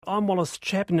I'm Wallace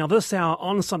Chapman. Now this hour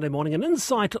on Sunday morning, an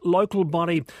Insight local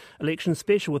body election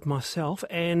special with myself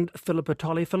and Philippa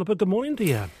Tolley. Philippa, good morning to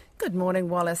you. Good morning,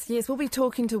 Wallace. Yes, we'll be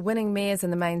talking to winning mayors in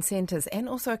the main centres and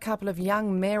also a couple of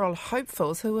young mayoral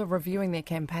hopefuls who are reviewing their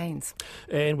campaigns.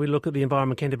 And we look at the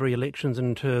Environment Canterbury elections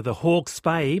into the Hawke's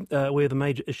Bay, where the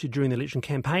major issue during the election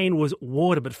campaign was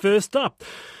water. But first up,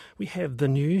 we have the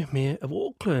new Mayor of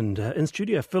Auckland in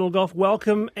studio. Phil Goff,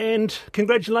 welcome and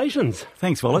congratulations.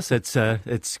 Thanks, Wallace.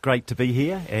 It's great to be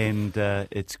here, and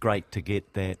it's great to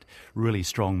get that really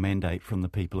strong mandate from the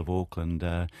people of Auckland.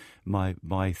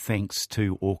 My thanks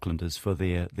to Aucklanders for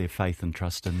their faith and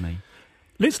trust in me.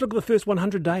 Let's look at the first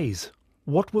 100 days.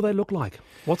 What will they look like?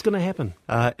 What's going to happen?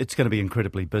 It's going to be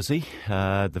incredibly busy.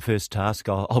 The first task,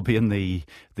 I'll be in the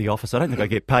office. I don't think I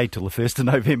get paid till the 1st of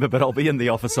November, but I'll be in the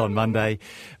office on Monday,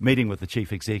 meeting with the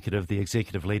Chief Executive, the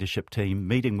Executive Leadership Team,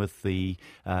 meeting with the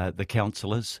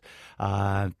councillors.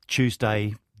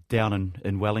 Tuesday, down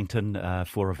in Wellington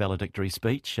for a valedictory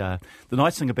speech. The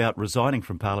nice thing about resigning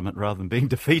from Parliament rather than being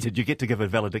defeated, you get to give a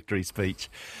valedictory speech.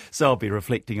 So I'll be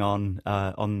reflecting on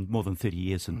more than 30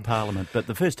 years in Parliament. But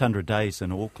the first 100 days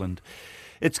in Auckland,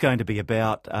 it's going to be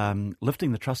about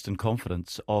lifting the trust and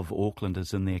confidence of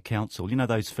Aucklanders in their council. You know,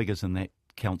 those figures in that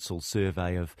council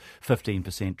survey of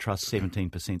 15% trust,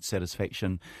 17%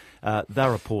 satisfaction.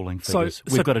 They're appalling figures.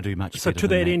 We've got to do much better. So to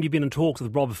that end, you've been in talks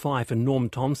with Rob Fyfe and Norm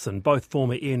Thompson, both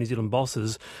former Air New Zealand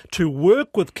bosses, to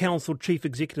work with Council Chief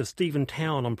Executive Stephen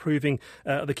Town on improving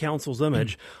the council's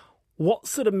image. What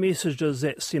sort of message does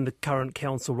that send the current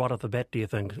council right off the bat, do you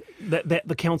think? That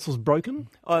the council's broken?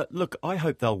 Look, I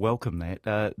hope they'll welcome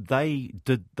that.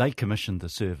 They commissioned the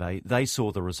survey, they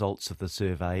saw the results of the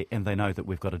survey, and they know that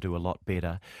we've got to do a lot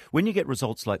better. When you get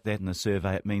results like that in a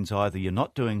survey, it means either you're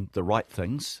not doing the right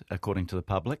things, according to the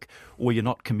public, or you're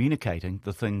not communicating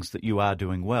the things that you are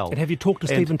doing well. And have you talked to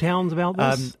Stephen Towns about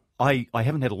this? I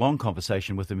haven't had a long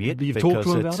conversation with him yet. You've talked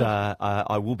to him about it?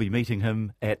 I will be meeting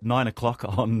him at 9 o'clock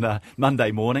on Monday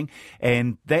morning,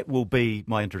 and that will be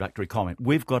my introductory comment.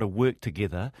 We've got to work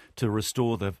together to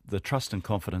restore the trust and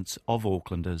confidence of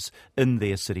Aucklanders in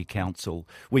their city council.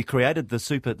 We created the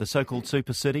so-called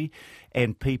super city,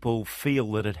 and people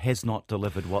feel that it has not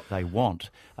delivered what they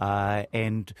want.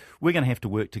 And we're going to have to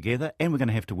work together, and we're going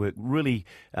to have to work really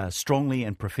strongly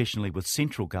and professionally with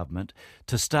central government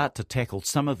to start to tackle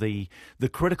some of the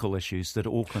critical issues that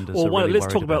Aucklanders are really worried about.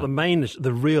 Let's talk about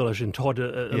the real issue, and Todd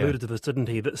alluded to this, didn't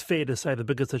he? That's fair to say the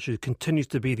biggest issue continues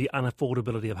to be the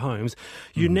unaffordability of homes.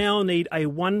 You now need a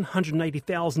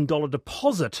 $180,000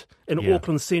 deposit in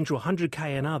Auckland Central,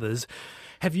 100k in others.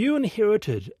 Have you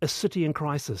inherited a city in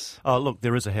crisis? Oh, look,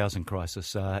 there is a housing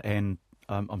crisis, and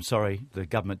I'm sorry, the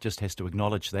government just has to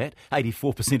acknowledge that.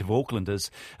 84% of Aucklanders,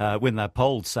 when they're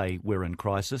polled, say we're in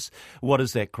crisis. What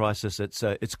is that crisis?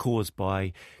 It's caused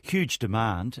by huge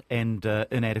demand and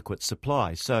inadequate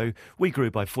supply. So we grew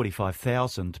by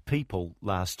 45,000 people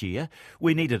last year.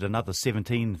 We needed another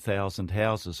 17,000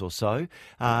 houses or so,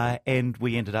 and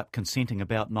we ended up consenting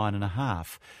about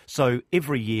 9.5. So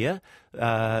every year,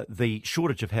 the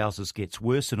shortage of houses gets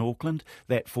worse in Auckland.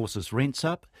 That forces rents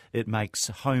up. It makes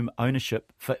home ownership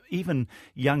for even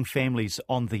young families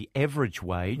on the average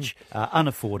wage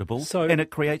unaffordable, and it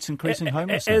creates increasing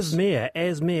homelessness.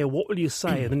 As mayor, what will you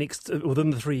say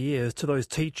within the 3 years to those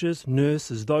teachers,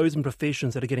 nurses, those in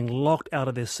professions that are getting locked out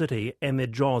of their city and their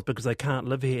jobs because they can't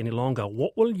live here any longer?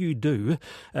 What will you do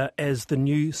as the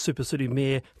new Super City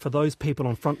mayor for those people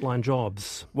on frontline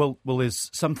jobs? Well, there's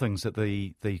some things that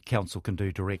the council can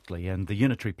do directly, and the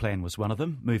unitary plan was one of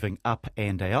them, moving up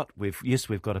and out.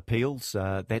 We've got appeals.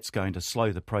 That's going to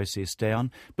slow the process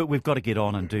down, but we've got to get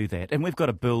on and do that. And we've got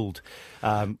to build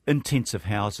intensive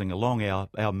housing along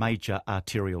our major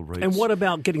arterial routes. And what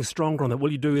about getting stronger on that?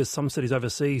 Will you do as some cities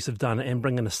overseas have done and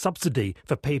bring in a subsidy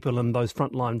for people in those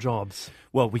frontline jobs?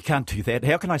 Well, we can't do that.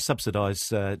 How can I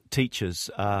subsidise teachers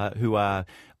who are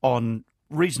on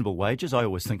reasonable wages? I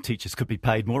always think teachers could be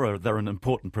paid more, or they're an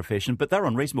important profession, but they're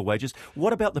on reasonable wages.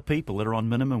 What about the people that are on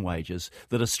minimum wages,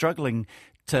 that are struggling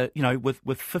to,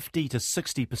 with 50 to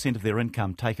 60% of their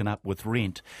income taken up with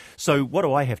rent? So what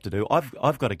do I have to do?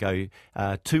 I've got to go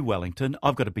to Wellington.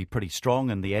 I've got to be pretty strong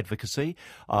in the advocacy.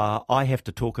 I have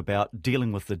to talk about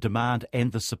dealing with the demand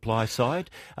and the supply side.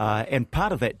 And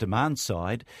part of that demand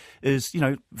side is,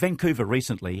 Vancouver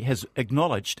recently has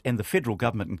acknowledged, and the federal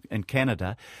government in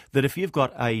Canada, that if you've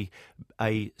got a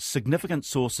significant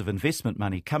source of investment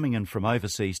money coming in from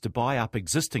overseas to buy up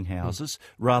existing houses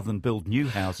rather than build new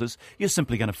houses, you're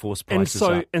simply going to force prices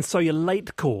up. And so your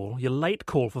late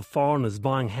call for foreigners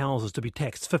buying houses to be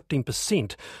taxed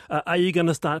 15%, are you going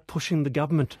to start pushing the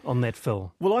government on that,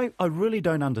 Phil? Well, I really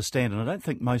don't understand, and I don't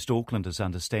think most Aucklanders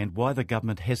understand why the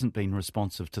government hasn't been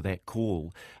responsive to that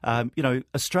call.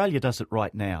 Australia does it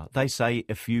right now. They say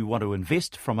if you want to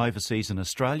invest from overseas in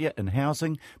Australia in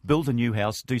housing, build a new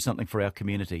house, do something for our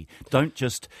community. Don't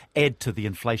just add to the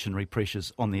inflationary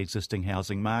pressures on the existing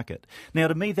housing market. Now,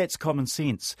 to me, that's common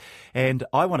sense. And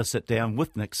I want to sit down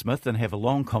with Nick Smith and have a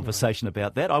long conversation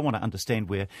about that. I want to understand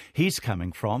where he's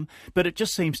coming from. But it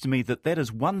just seems to me that that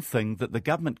is one thing that the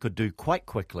government could do quite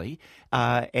quickly.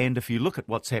 And if you look at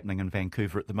what's happening in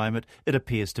Vancouver at the moment, it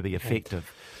appears to be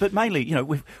effective. But mainly,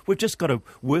 we've just got to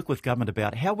work with government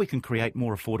about how we can create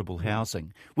more affordable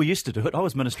housing. We used to do it. I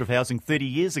was Minister of Housing 30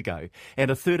 years ago,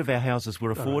 and a third of our houses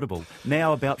were affordable.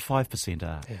 Now about 5%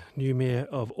 are. Yeah. New Mayor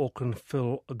of Auckland,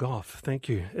 Phil Goff. Thank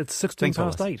you. It's 16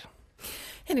 past 8.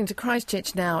 Heading to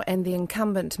Christchurch now, and the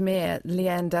incumbent mayor,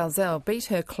 Leanne Dalzell, beat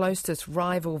her closest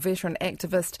rival veteran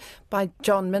activist by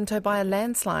John Minto by a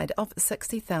landslide of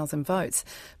 60,000 votes.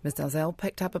 Ms Dalzell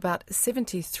picked up about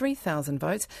 73,000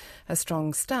 votes, a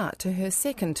strong start to her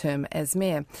second term as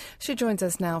mayor. She joins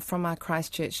us now from our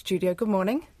Christchurch studio. Good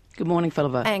morning. Good morning,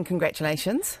 Philippa. And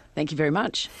congratulations. Thank you very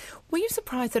much. Were you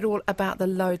surprised at all about the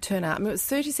low turnout? I mean, it was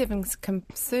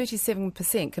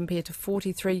 37% compared to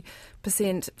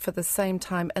 43% for the same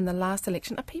time in the last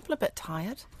election. Are people a bit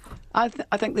tired? I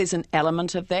think there's an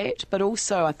element of that, but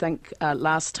also I think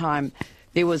last time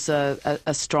there was a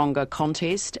stronger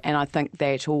contest, and I think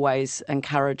that always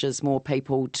encourages more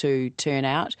people to turn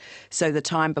out. So the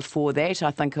time before that,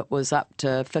 I think it was up to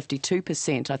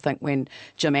 52%, I think, when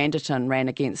Jim Anderton ran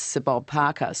against Sir Bob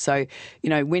Parker. So,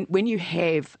 when you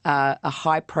have a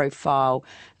high-profile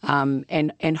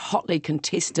and hotly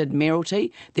contested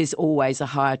mayoralty, there's always a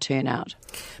higher turnout.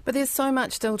 But there's so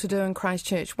much still to do in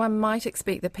Christchurch. One might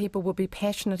expect that people will be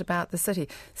passionate about the city.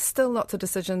 Still lots of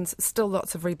decisions, still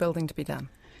lots of rebuilding to be done.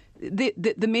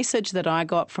 The message that I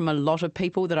got from a lot of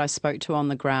people that I spoke to on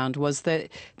the ground was that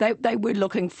they were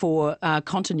looking for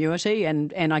continuity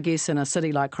and I guess in a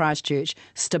city like Christchurch,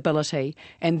 stability.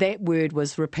 And that word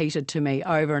was repeated to me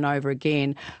over and over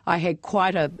again. I had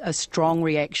quite a strong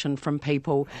reaction from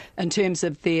people in terms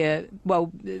of their,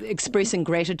 expressing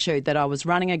gratitude that I was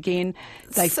running again.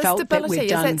 They felt stability, that we've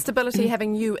done... Is that stability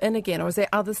having you in again, or is there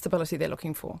other stability they're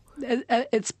looking for?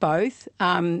 It's both.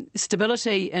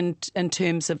 Stability in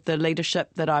terms of the leadership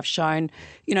that I've shown.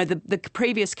 The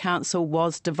previous council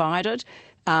was divided.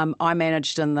 I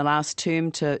managed in the last term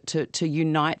to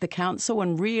unite the council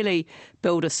and really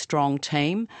build a strong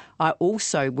team. I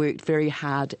also worked very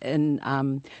hard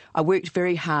to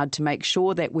make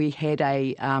sure that we had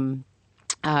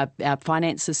our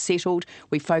finances settled.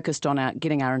 We focused on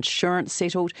getting our insurance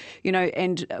settled,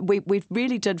 and we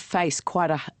really did face quite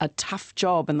a tough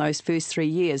job in those first 3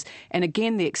 years. And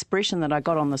again, the expression that I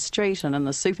got on the street and in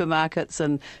the supermarkets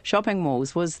and shopping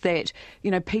malls was that,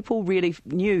 people really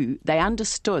knew, they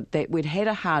understood that we'd had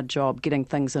a hard job getting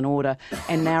things in order,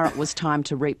 and now it was time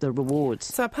to reap the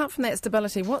rewards. So apart from that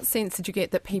stability, what sense did you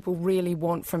get that people really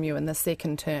want from you in the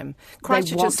second term?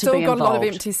 Christchurch has still got a lot of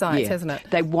empty sites, hasn't it?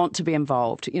 They want to be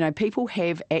involved. People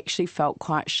have actually felt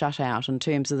quite shut out in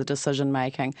terms of the decision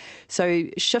making. So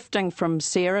shifting from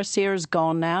Sarah's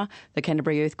gone now, the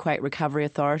Canterbury Earthquake Recovery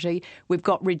Authority. We've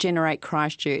got Regenerate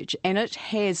Christchurch, and it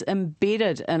has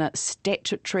embedded in its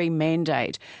statutory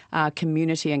mandate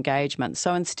community engagement.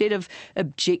 So instead of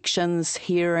objections,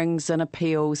 hearings and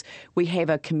appeals, we have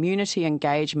a community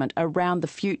engagement around the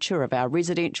future of our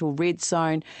residential red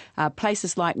zone,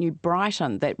 places like New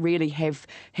Brighton that really have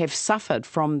suffered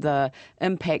from the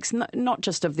impacts, not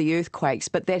just of the earthquakes,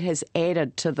 but that has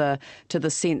added to the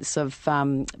sense of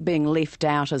being left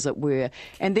out, as it were.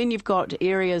 And then you've got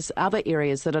other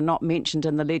areas that are not mentioned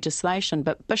in the legislation,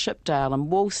 but Bishopdale and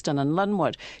Woolston and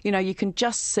Linwood. You can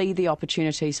just see the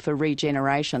opportunities for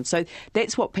regeneration. So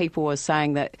that's what people are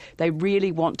saying, that they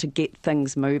really want to get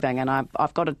things moving. And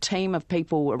I've got a team of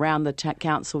people around the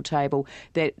council table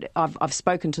that I've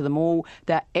spoken to them all.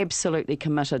 They're absolutely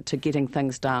committed to getting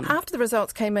things done. After the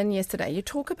results came in yesterday, you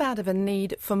talk about a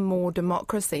need for more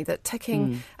democracy, that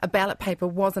ticking a ballot paper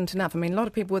wasn't enough. I mean, a lot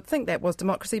of people would think that was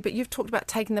democracy, but you've talked about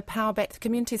taking the power back to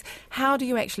communities. How do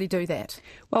you actually do that?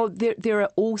 Well, there are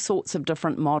all sorts of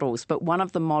different models, but one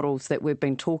of the models that we've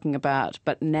been talking about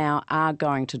but now are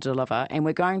going to deliver, and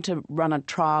we're going to run a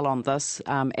trial on this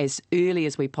as early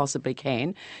as we possibly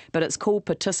can, but it's called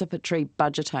participatory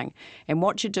budgeting. And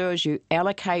what you do is you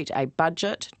allocate a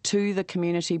budget to the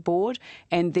community board,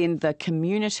 and then the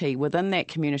community within that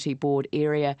community board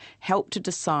area help to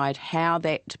decide how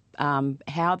that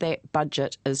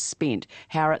budget is spent,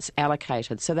 how it's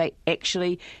allocated, so they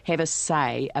actually have a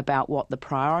say about what the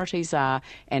priorities are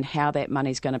and how that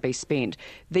money's going to be spent.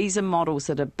 These are models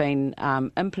that have been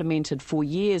implemented for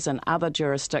years in other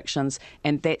jurisdictions,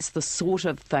 and that's the sort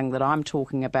of thing that I'm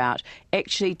talking about,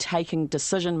 actually taking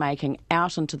decision-making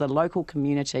out into the local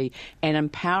community and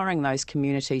empowering those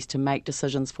communities to make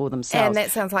decisions for themselves. And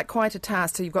that sounds like quite a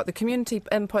task. So you've got the community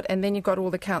input and then you've got all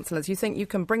the councillors. You think you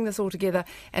can bring this all together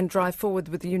and drive forward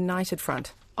with a united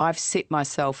front? I've set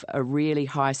myself a really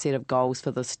high set of goals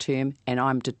for this term, and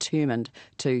I'm determined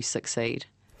to succeed.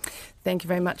 Thank you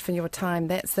very much for your time.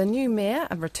 That's the new mayor,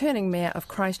 a returning mayor of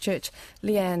Christchurch,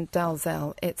 Leanne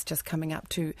Dalzell. It's just coming up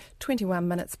to 21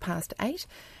 minutes past 8.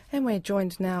 And we're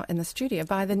joined now in the studio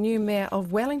by the new mayor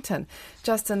of Wellington,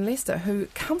 Justin Lester, who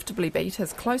comfortably beat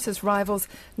his closest rivals,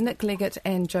 Nick Leggett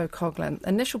and Joe Coughlin.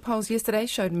 Initial polls yesterday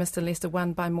showed Mr Lester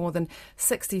won by more than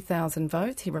 60,000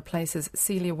 votes. He replaces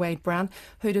Celia Wade-Brown,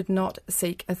 who did not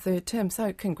seek a third term.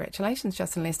 So congratulations,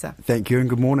 Justin Lester. Thank you and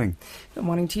good morning. Good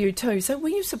morning to you too. So were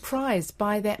you surprised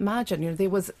by that margin? You know, there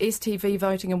was STV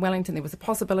voting in Wellington. There was a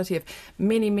possibility of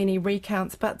many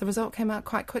recounts, but the result came out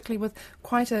quite quickly with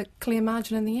quite a clear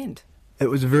margin in the end. It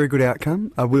was a very good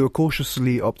outcome. We were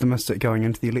cautiously optimistic going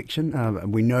into the election.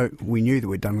 We knew that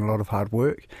we'd done a lot of hard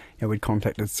work. You know, we'd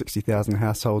contacted 60,000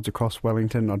 households across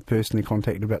Wellington. I'd personally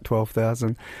contacted about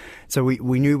 12,000. So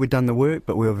we knew we'd done the work,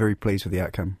 but we were very pleased with the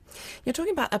outcome. You're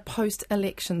talking about a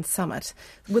post-election summit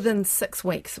within 6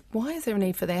 weeks. Why is there a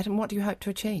need for that, and what do you hope to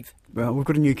achieve? Well, we've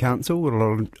got a new council with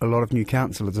a lot of new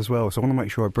councillors as well, so I want to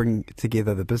make sure I bring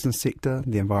together the business sector,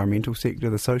 the environmental sector,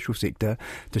 the social sector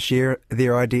to share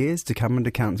their ideas, to come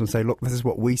into council and say, look, this is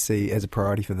what we see as a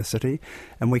priority for the city,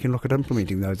 and we can look at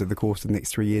implementing those over the course of the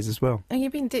next 3 years as well. And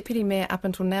you've been Deputy Mayor up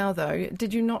until now, though.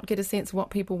 Did you not get a sense of what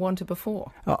people wanted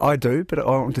before? I do, but I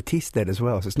want to test that as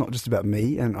well, so it's not just about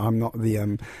me, and I'm not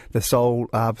the sole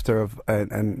arbiter of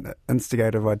and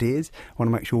instigator of ideas. I want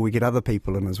to make sure we get other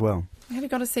people in as well. Have you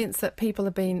got a sense that people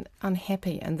have been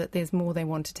unhappy and that there's more they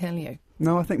want to tell you?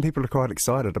 No, I think people are quite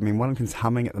excited. I mean, Wellington's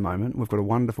humming at the moment. We've got a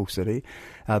wonderful city.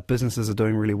 Businesses are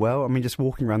doing really well. I mean, just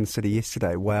walking around the city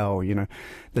yesterday, wow, you know,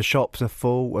 the shops are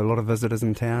full, a lot of visitors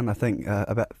in town. I think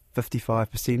about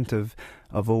 55%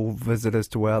 of all visitors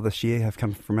to WOW this year have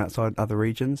come from outside other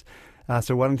regions.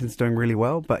 So Wellington's doing really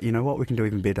well, but you know what, we can do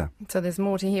even better. So there's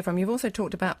more to hear from. You've also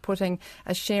talked about putting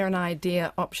a share an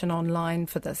idea option online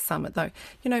for this summit, though.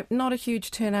 You know, not a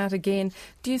huge turnout again.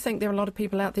 Do you think there are a lot of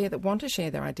people out there that want to share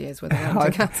their ideas with the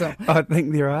Wellington Council? I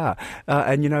think there are.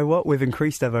 And you know what, we've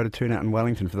increased our voter turnout in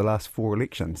Wellington for the last 4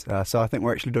 elections. So I think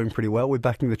we're actually doing pretty well. We're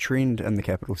backing the trend in the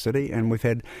capital city, and we've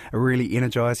had a really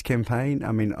energised campaign.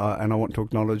 I mean, and I want to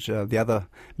acknowledge the other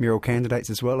mayoral candidates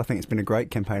as well. I think it's been a great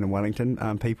campaign in Wellington.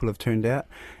 People have turned out,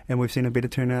 and we've seen a better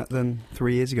turnout than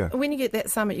 3 years ago. When you get that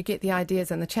summit, you get the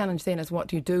ideas, and the challenge then is what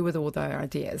do you do with all those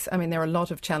ideas? I mean, there are a lot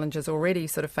of challenges already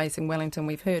sort of facing Wellington.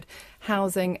 We've heard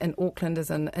housing in Auckland is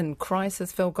in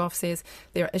crisis. Phil Goff says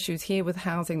there are issues here with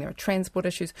housing, there are transport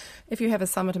issues. If you have a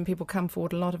summit and people come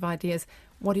forward, a lot of ideas,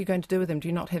 what are you going to do with them? Do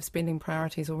you not have spending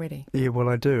priorities already? Yeah, well,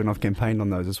 I do, and I've campaigned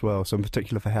on those as well. So in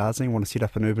particular for housing, I want to set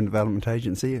up an urban development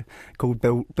agency called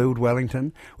Build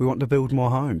Wellington. We want to build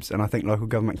more homes, and I think local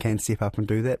government can step up and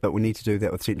do that, but we need to do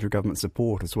that with central government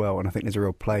support as well, and I think there's a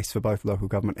real place for both local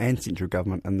government and central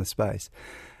government in this space.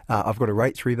 I've got a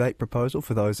rates rebate proposal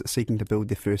for those seeking to build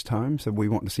their first home. So we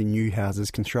want to see new houses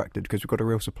constructed because we've got a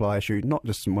real supply issue, not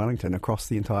just in Wellington, across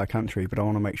the entire country. But I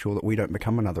want to make sure that we don't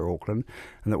become another Auckland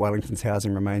and that Wellington's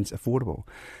housing remains affordable.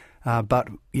 But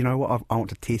you know what, I want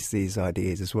to test these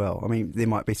ideas as well. I mean, there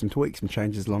might be some tweaks, some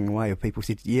changes along the way where people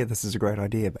said, yeah, this is a great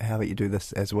idea, but how about you do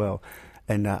this as well?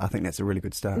 And I think that's a really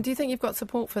good start. Do you think you've got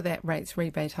support for that rates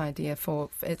rebate idea?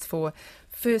 It's for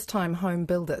first-time home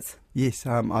builders? Yes,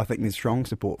 I think there's strong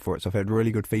support for it. So I've had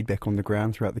really good feedback on the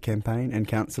ground throughout the campaign, and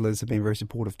councillors have been very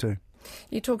supportive too.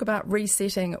 You talk about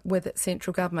resetting with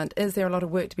central government. Is there a lot of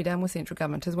work to be done with central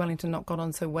government? Has Wellington not got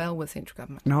on so well with central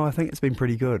government? No, I think it's been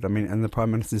pretty good. I mean, and the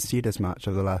Prime Minister's said as much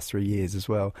over the last 3 years as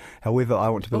well. However, I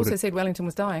want to build also said Wellington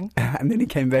was dying. And then he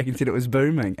came back and said it was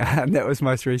booming. And that was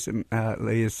most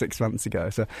recently 6 months ago.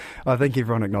 So I think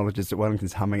everyone acknowledges that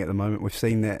Wellington's humming at the moment. We've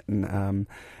seen that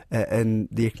in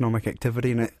the economic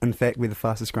activity, and in fact we're the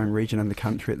fastest growing region in the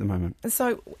country at the moment.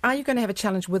 So are you going to have a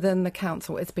challenge within the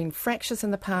council? It's been fractious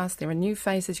in the past, there are new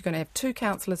faces, you're going to have 2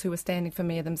 councillors who are standing for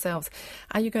mayor themselves.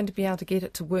 Are you going to be able to get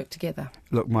it to work together?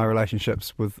 Look, my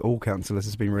relationships with all councillors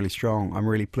has been really strong. I'm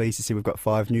really pleased to see we've got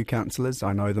 5 new councillors.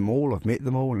 I know them all, I've met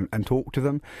them all and talked to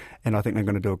them, and I think they're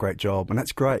going to do a great job, and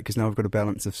that's great because now we've got a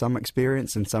balance of some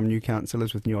experience and some new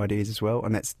councillors with new ideas as well,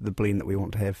 and that's the blend that we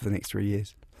want to have for the next 3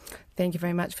 years. Thank you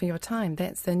very much for your time.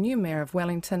 That's the new Mayor of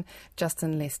Wellington,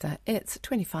 Justin Lester. It's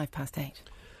 8:25.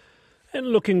 And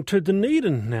looking to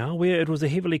Dunedin now, where it was a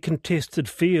heavily contested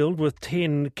field with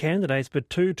 10 candidates, but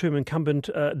two-term incumbent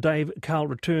Dave Cull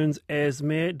returns as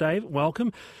Mayor. Dave,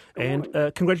 welcome and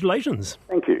congratulations.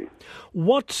 Thank you.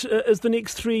 What is the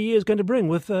next 3 years going to bring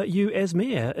with you as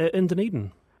Mayor in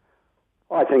Dunedin?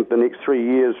 I think the next 3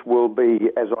 years will be,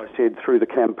 as I said, through the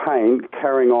campaign,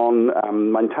 carrying on,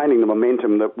 maintaining the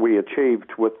momentum that we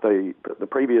achieved with the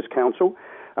previous council.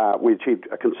 We achieved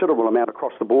a considerable amount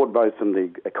across the board, both in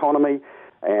the economy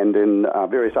and in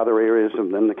various other areas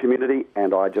in the community,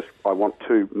 and I want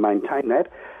to maintain that.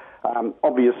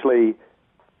 Obviously,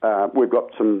 we've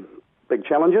got some big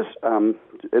challenges.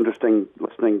 Interesting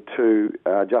listening to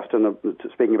Justin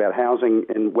speaking about housing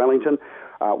in Wellington.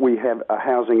 We have a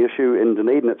housing issue in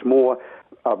Dunedin. It's more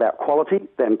about quality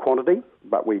than quantity,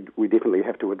 but we definitely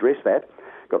have to address that.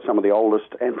 Got some of the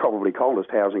oldest and probably coldest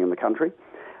housing in the country.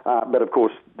 But of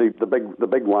course, the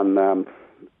big one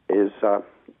is the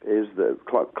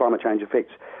climate change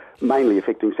effects, mainly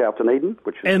affecting South Dunedin.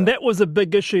 And that was a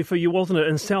big issue for you, wasn't it?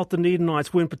 And South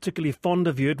Dunedinites weren't particularly fond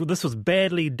of you. This was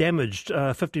badly damaged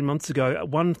 15 months ago,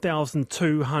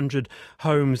 1,200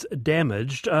 homes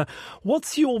damaged.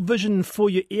 What's your vision for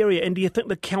your area, and do you think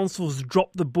the council's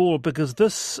dropped the ball? Because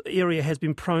this area has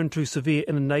been prone to severe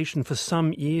inundation for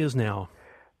some years now.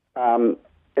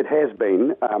 It has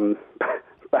been.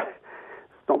 But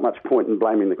there's not much point in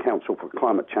blaming the council for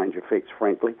climate change effects,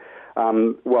 frankly.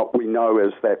 What we know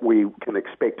is that we can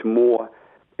expect more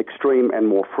extreme and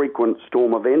more frequent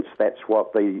storm events. That's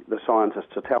what the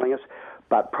scientists are telling us.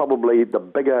 But probably the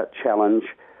bigger challenge,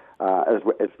 as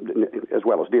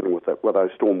well as dealing with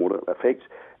those stormwater effects,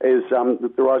 is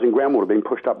the rising groundwater being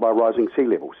pushed up by rising sea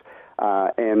levels.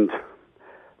 And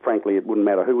frankly, it wouldn't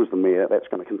matter who was the mayor, that's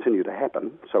going to continue to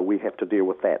happen, so we have to deal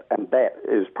with that. And that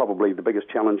is probably the biggest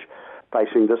challenge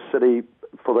facing this city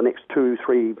for the next 2,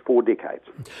 3, 4 decades.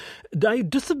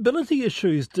 Dave, disability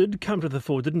issues did come to the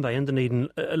fore, didn't they, in Dunedin?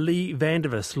 Lee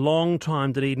Vandervis,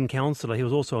 long-time Dunedin councillor, he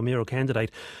was also a mayoral candidate,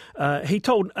 he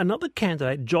told another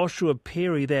candidate, Joshua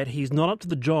Perry, that he's not up to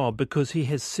the job because he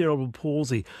has cerebral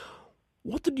palsy.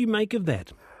 What did you make of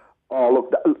that? Oh,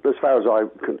 look, as far as I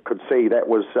could see, that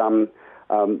was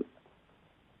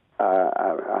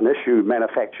an issue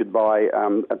manufactured by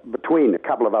between a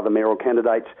couple of other mayoral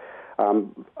candidates,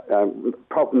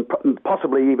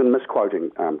 possibly even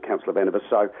misquoting Councillor Vandervis.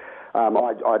 So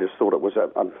I just thought it was a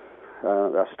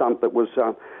stunt that was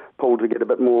pulled to get a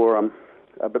bit more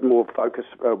focus,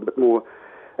 a bit more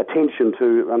attention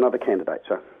to another candidate,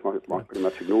 so I pretty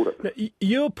much ignored it. Now,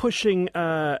 you're pushing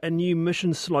a new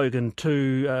mission slogan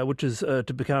which is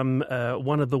to become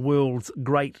one of the world's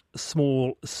great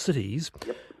small cities.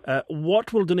 Yep.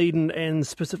 What will Dunedin and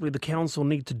specifically the council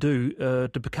need to do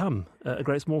to become a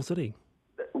great small city?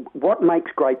 What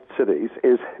makes great cities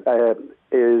is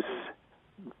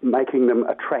making them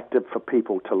attractive for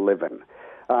people to live in.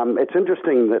 It's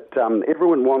interesting that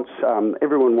everyone wants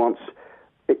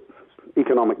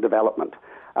economic development,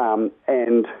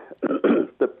 and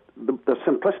the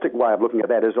simplistic way of looking at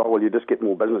that is, you just get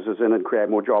more businesses in and create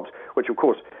more jobs, which of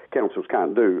course councils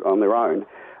can't do on their own.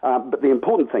 But the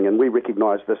important thing, and we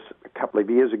recognised this a couple of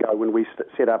years ago when we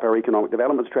set up our economic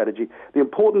development strategy, the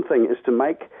important thing is to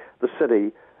make the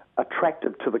city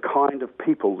attractive to the kind of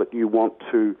people that you want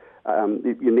to,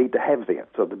 you need to have there.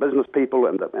 So the business people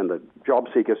and the job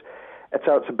seekers.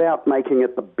 So it's about making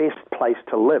it the best place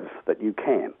to live that you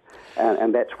can,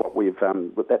 and that's what we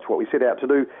set out to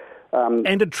do.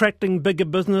 And attracting bigger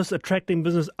business, attracting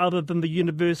business other than the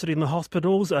university and the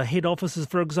hospitals, head offices,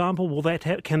 for example.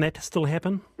 Can that still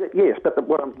happen? Yes, but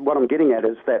what I'm getting at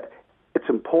is that it's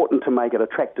important to make it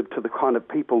attractive to the kind of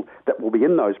people that will be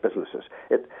in those businesses.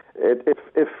 If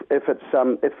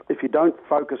you don't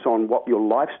focus on what your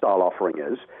lifestyle offering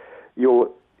is, you're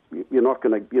not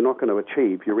going to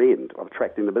achieve your end of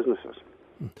attracting the businesses.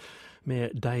 Mayor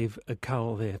Dave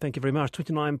Cull there. Thank you very much.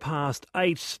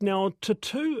 8:29. Now to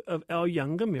two of our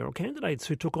younger mayoral candidates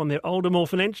who took on their older, more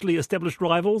financially established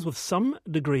rivals with some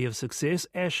degree of success.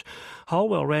 Ash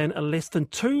Holwell ran a less than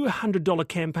 $200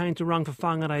 campaign to run for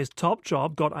Whangare's top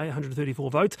job, got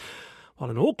 834 votes. While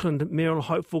in Auckland, mayoral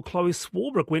hopeful Chloe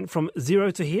Swarbrick went from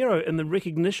zero to hero in the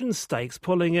recognition stakes,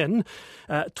 pulling in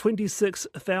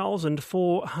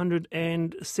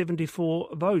 26,474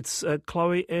 votes.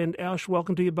 Chloe and Ash,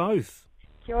 welcome to you both.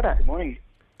 Kia ora. Good morning.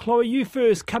 Chloe, you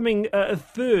first, coming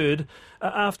third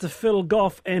after Phil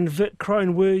Goff and Vic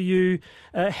Crone. Were you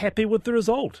happy with the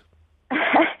result?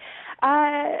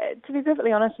 to be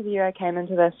perfectly honest with you, I came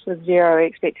into this with zero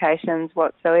expectations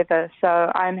whatsoever. So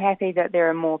I'm happy that there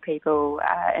are more people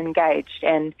engaged.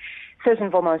 And first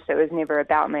and foremost, it was never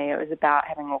about me. It was about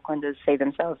having Aucklanders see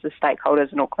themselves as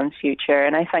stakeholders in Auckland's future.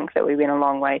 And I think that we went a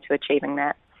long way to achieving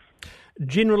that.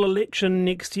 General election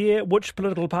next year, which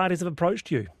political parties have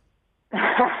approached you?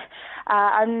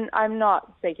 I'm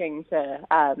not seeking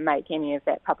to make any of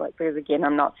that public because, again,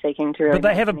 I'm not seeking to really But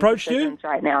they have approached you?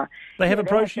 Right now. They have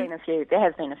approached you? There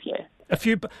have been a few. A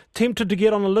few tempted to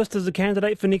get on a list as a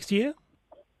candidate for next year?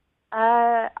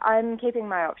 I'm keeping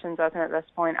my options open at this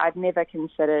point. I'd never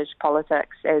considered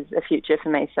politics as a future for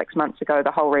me 6 months ago.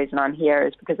 The whole reason I'm here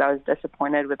is because I was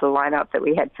disappointed with the lineup that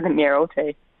we had for the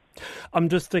mayoralty. I'm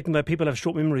just thinking that people have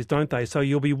short memories, don't they? So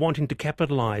you'll be wanting to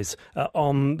capitalise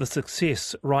on the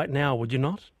success right now, would you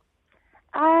not?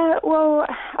 Well,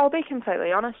 I'll be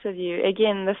completely honest with you.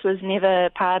 Again, this was never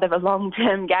part of a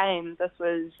long-term game. This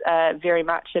was very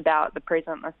much about the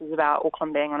present. This is about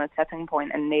Auckland being on a tipping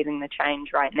point and needing the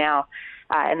change right now.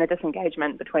 And the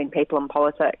disengagement between people and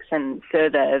politics, and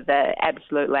further the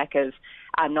absolute lack of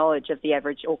knowledge of the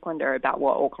average Aucklander about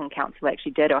what Auckland Council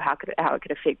actually did or how it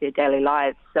could affect their daily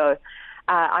lives. So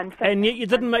I'm thinking, and yet you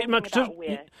didn't make much.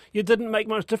 You didn't make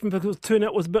much difference because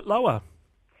turnout was a bit lower.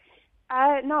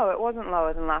 No, it wasn't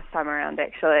lower than last time around,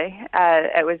 actually.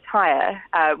 It was higher.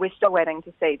 We're still waiting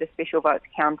to see the special votes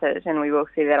counted, and we will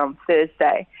see that on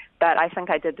Thursday. But I think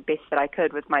I did the best that I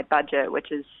could with my budget,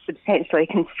 which is substantially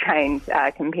constrained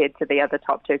compared to the other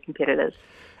top two competitors.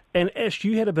 And Ash,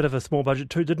 you had a bit of a small budget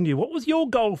too, didn't you? What was your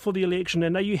goal for the election,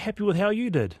 and are you happy with how you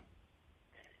did?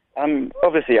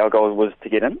 Obviously, our goal was to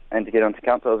get in and to get onto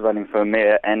council. I was running for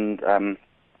mayor and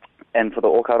for the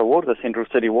Okara ward, the Central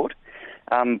City ward.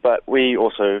 But we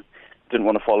also didn't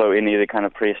want to follow any of the kind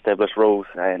of pre-established rules,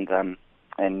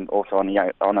 and also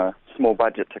on a small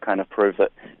budget to kind of prove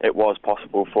that it was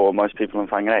possible for most people in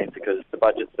Whangarei, because the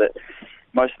budgets that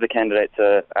most of the candidates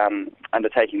are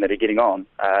undertaking that are getting on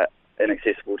are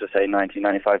inaccessible to, say,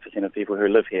 90-95% of people who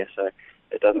live here. So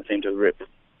it doesn't seem to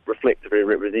reflect a very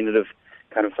representative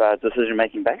kind of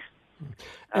decision-making base.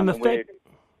 And the fact...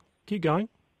 Keep going.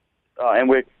 And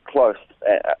we're close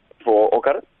for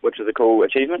Okara, which is a cool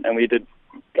achievement, and we did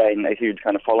gain a huge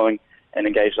kind of following and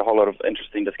engaged a whole lot of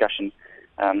interesting discussion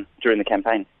during the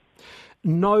campaign.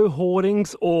 No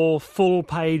hoardings or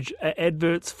full-page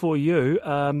adverts for you.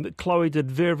 Chloe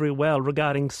did very, very well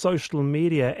regarding social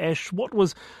media. Ash, what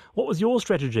was your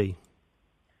strategy?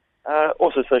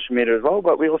 Also social media as well,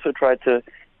 but we also tried to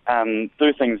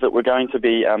do things that were going to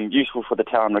be useful for the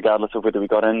town, regardless of whether we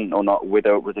got in or not,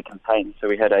 whether it was a campaign. So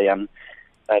we had an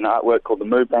artwork called The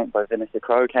Mood Bank by Vanessa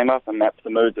Crowe came up and mapped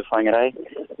the moods of Whangarei.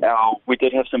 Now, we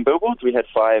did have some billboards. We had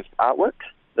 5 artworks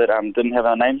that didn't have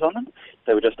our names on them.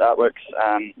 They were just artworks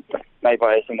made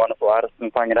by some wonderful artists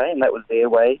in Whangarei, and that was their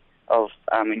way of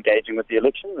engaging with the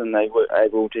elections, and they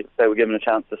were given a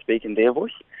chance to speak in their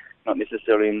voice, not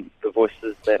necessarily in the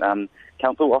voices that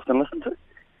council often listen to.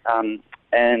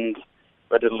 And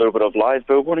I did a little bit of live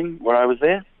billboarding where I was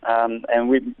there, and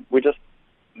we just,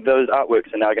 those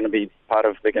artworks are now going to be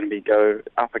they're going to go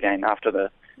up again after the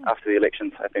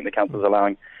elections. I think the council's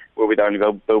will be the only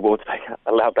billboards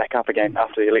allowed back up again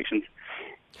after the elections.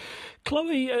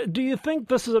 Chloe, do you think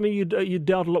this is, you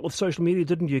dealt a lot with social media,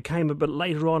 didn't you? Came a bit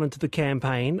later on into the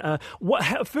campaign.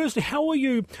 Firstly, how did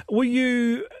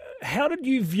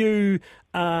you view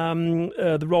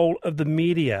the role of the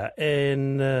media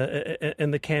in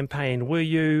the campaign? Were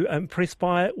you impressed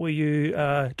by it? Were you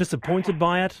disappointed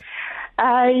by it?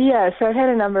 So I've had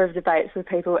a number of debates with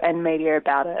people in media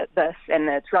about this, and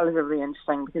it's relatively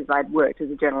interesting because I'd worked as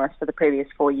a journalist for the previous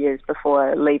 4 years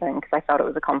before leaving because I felt it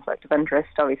was a conflict of interest,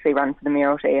 obviously run for the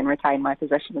mayoralty and retain my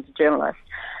position as a journalist.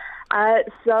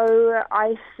 So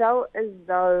I felt as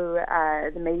though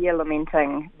the media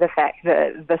lamenting the fact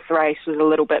that this race was a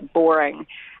little bit boring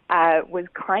was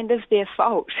kind of their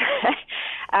fault.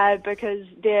 Because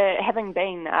having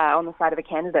been on the side of a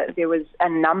candidate, there was a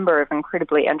number of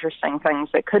incredibly interesting things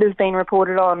that could have been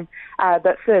reported on.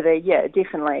 But further,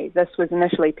 definitely, this was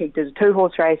initially pegged as a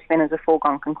 2-horse race, then as a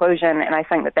foregone conclusion, and I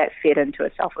think that fed into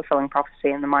a self-fulfilling prophecy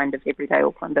in the mind of everyday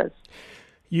Aucklanders.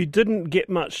 You didn't get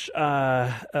much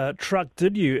truck,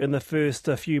 did you, in the first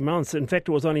few months? In fact,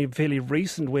 it was only fairly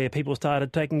recent where people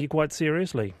started taking you quite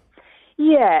seriously.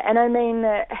 Yeah, and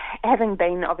having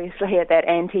been obviously at that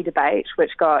anti-debate,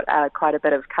 which got quite a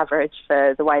bit of coverage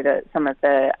for the way that some of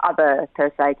the other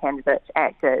per se candidates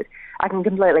acted, I can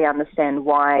completely understand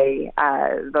why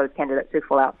those candidates who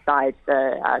fall outside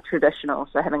the traditional,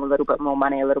 so having a little bit more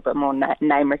money, a little bit more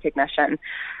name recognition,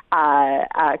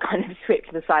 kind of swept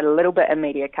to the side a little bit in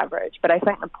media coverage. But I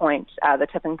think the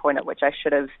tipping point at which I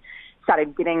should have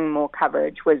started getting more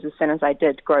coverage was as soon as I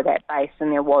did grow that base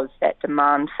and there was that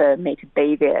demand for me to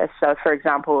be there. So, for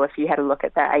example, if you had a look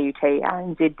at the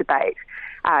AUT-RNZ debate,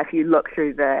 if you look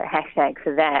through the hashtag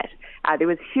for that, there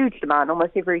was huge demand.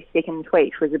 Almost every second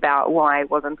tweet was about why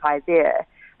wasn't I there.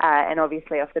 And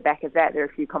obviously off the back of that, there are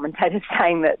a few commentators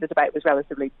saying that the debate was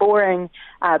relatively boring.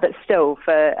 But still,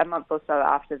 for a month or so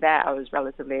after that, I was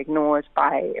relatively ignored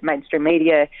by mainstream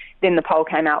media. Then the poll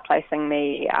came out placing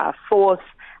me fourth.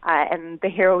 And the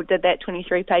Herald did that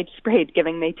 23-page spread,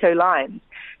 giving me 2 lines.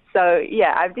 So,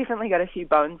 yeah, I've definitely got a few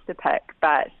bones to pick,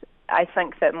 but I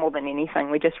think that more than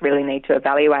anything, we just really need to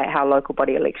evaluate how local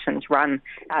body elections run.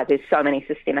 There's so many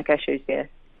systemic issues there.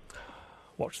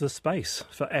 Watch this space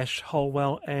for Ash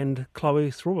Holwell and Chloe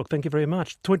Throrwick. Thank you very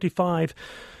much. 25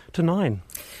 to 9.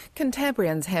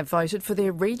 Cantabrians have voted for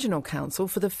their regional council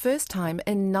for the first time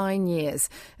in 9 years.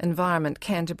 Environment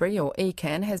Canterbury, or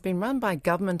ECAN, has been run by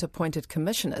government-appointed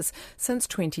commissioners since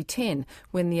 2010,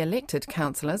 when the elected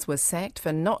councillors were sacked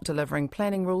for not delivering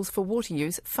planning rules for water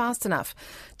use fast enough.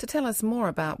 To tell us more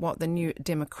about what the new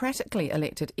democratically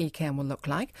elected ECAN will look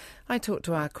like, I talked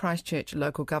to our Christchurch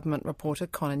local government reporter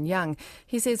Colin Young.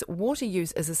 He says water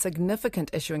use is a significant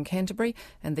issue in Canterbury,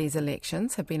 and these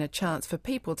elections have been a chance for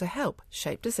people to help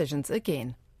shape decisions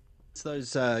again.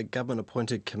 Those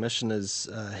government-appointed commissioners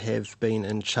have been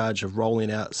in charge of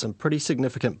rolling out some pretty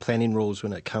significant planning rules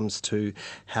when it comes to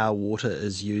how water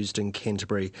is used in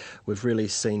Canterbury. We've really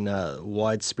seen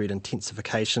widespread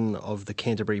intensification of the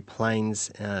Canterbury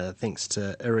Plains thanks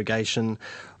to irrigation.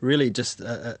 Really just,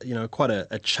 quite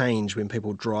a change when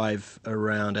people drive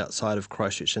around outside of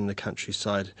Christchurch in the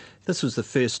countryside. This was the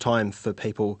first time for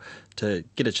people to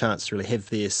get a chance to really have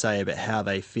their say about how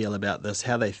they feel about this,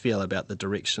 how they feel about the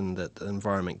direction that the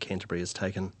Environment Canterbury has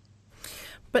taken.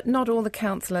 But not all the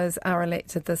councillors are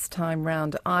elected this time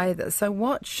round either. So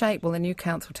what shape will the new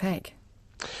council take?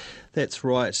 That's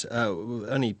right.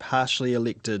 Only partially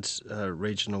elected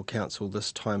regional council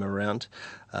this time around.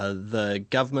 The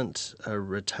government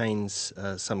retains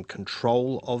some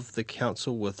control of the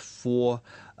council with 4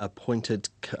 appointed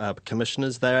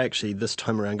commissioners. They're actually this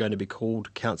time around going to be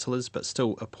called councillors, but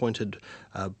still appointed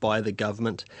by the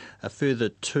government. A further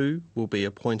 2 will be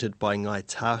appointed by Ngāi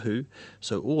Tahu.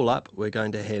 So all up, we're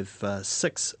going to have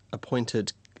 6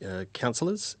 appointed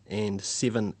councillors and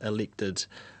 7 elected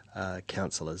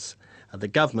councillors. The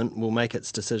government will make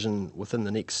its decision within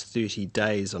the next 30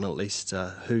 days on at least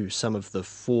who some of the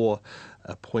 4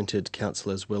 appointed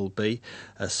councillors will be.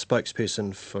 A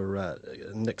spokesperson for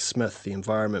Nick Smith, the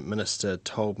Environment Minister,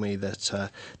 told me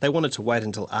that they wanted to wait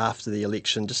until after the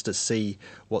election just to see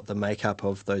what the makeup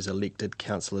of those elected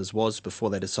councillors was before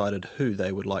they decided who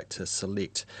they would like to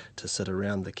select to sit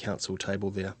around the council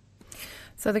table there.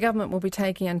 So the government will be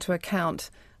taking into account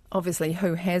obviously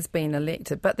who has been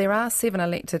elected, but there are 7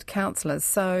 elected councillors,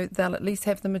 so they'll at least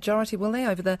have the majority, will they,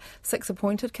 over the 6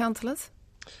 appointed councillors?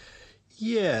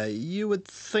 Yeah, you would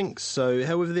think so.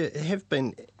 However, there have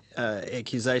been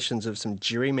accusations of some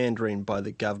gerrymandering by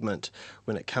the government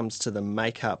when it comes to the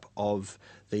makeup of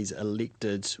these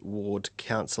elected ward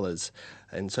councillors.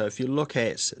 And so if you look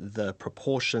at the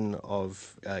proportion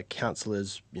of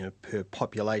councillors per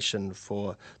population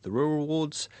for the rural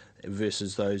wards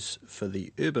versus those for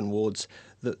the urban wards,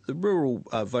 the rural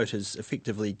voters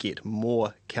effectively get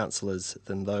more councillors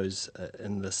than those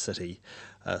in the city.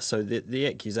 So the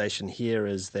accusation here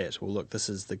is that, well, look, this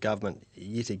is the government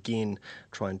yet again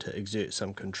trying to exert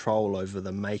some control over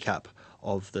the makeup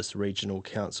of this regional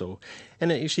council.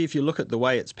 And actually, if you look at the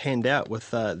way it's panned out with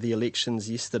the elections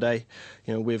yesterday,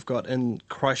 we've got in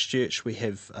Christchurch, we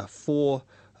have 4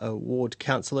 ward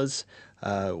councillors.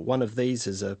 One of these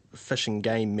is a fish and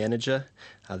game manager.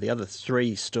 The other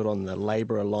 3 stood on the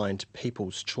Labour-aligned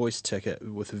People's Choice ticket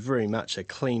with very much a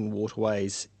clean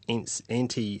waterways,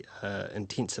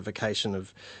 anti-intensification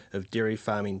of dairy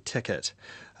farming ticket.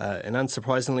 And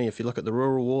unsurprisingly, if you look at the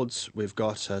rural wards, we've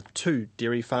got 2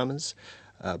 dairy farmers,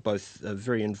 both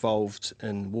very involved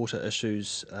in water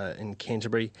issues in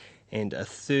Canterbury, and a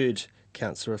 3rd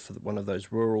councillor for one of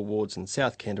those rural wards in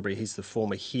South Canterbury. He's the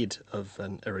former head of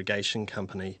an irrigation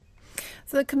company.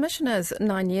 So the commissioners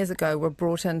 9 years ago were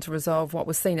brought in to resolve what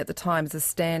was seen at the time as a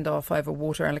standoff over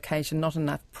water allocation. Not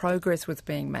enough progress was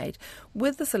being made.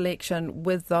 With this election,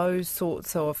 with those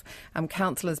sorts of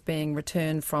councillors being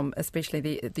returned from especially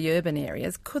the urban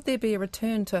areas, could there be a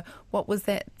return to what was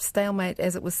that stalemate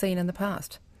as it was seen in the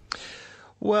past?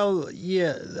 Well,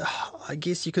 yeah, I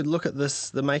guess you could look at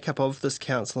the makeup of this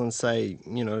council and say,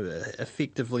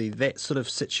 effectively that sort of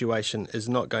situation is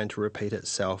not going to repeat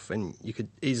itself. And you could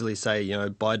easily say,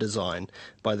 by design,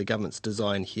 by the government's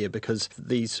design here, because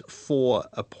these 4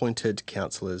 appointed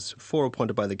councillors, 4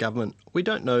 appointed by the government, we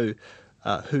don't know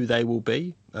who they will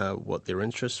be, what their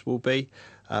interests will be.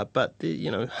 But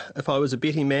if I was a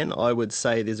betting man, I would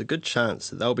say there's a good chance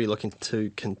that they'll be looking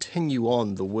to continue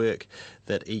on the work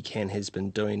that ECAN has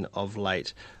been doing of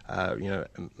late,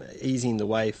 easing the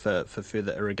way for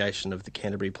further irrigation of the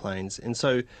Canterbury Plains. And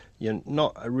so,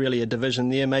 not really a division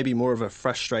there, maybe more of a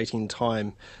frustrating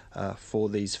time for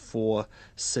these 4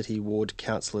 city ward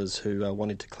councillors who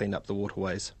wanted to clean up the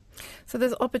waterways. So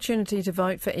there's opportunity to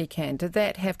vote for ECAN. Did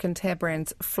that have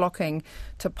Cantabrians flocking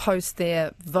to post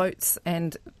their votes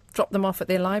and drop them off at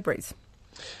their libraries?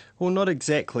 Well, not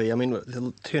exactly. I mean,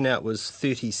 the turnout was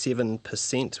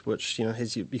 37%, which,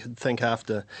 as you'd think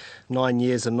after 9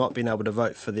 years of not being able to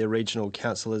vote for their regional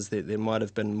councillors, there might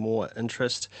have been more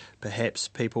interest. Perhaps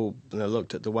people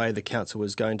looked at the way the council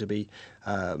was going to be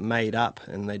made up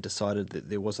and they decided that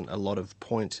there wasn't a lot of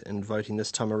point in voting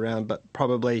this time around, but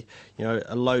probably,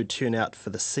 a low turnout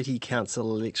for the city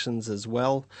council elections as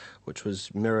well, which was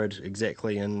mirrored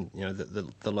exactly in,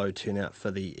 the low turnout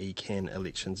for the ECAN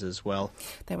elections as well.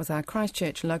 That was our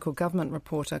Christchurch local government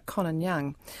reporter, Colin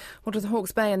Young. Well, to the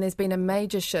Hawke's Bay, and there's been a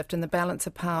major shift in the balance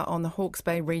of power on the Hawke's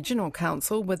Bay Regional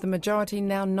Council, with the majority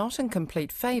now not in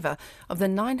complete favour of the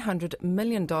 $900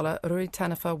 million Rui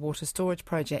Taniwha water storage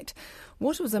project.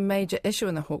 Water was a major issue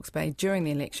in the Hawke's Bay during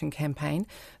the election campaign.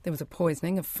 There was a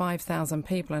poisoning of 5,000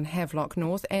 people in Havelock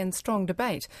North and strong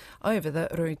debate over the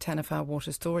Rui Taniwha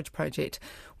water storage project.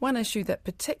 One issue that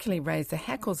particularly raised the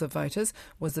hackles of voters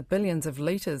was the billions of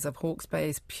litres of Hawke's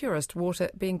Bay's purest water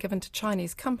being given to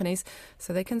Chinese companies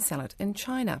so they can sell it in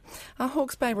China. Our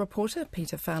Hawke's Bay reporter,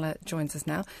 Peter Fowler, joins us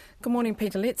now. Good morning,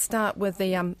 Peter. Let's start with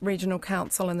the Regional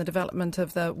Council and the development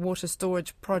of the water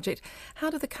storage project. How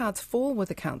do the cards fall with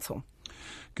the council?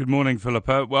 Good morning,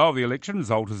 Philippa. Well, the election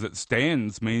result as it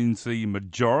stands means the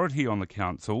majority on the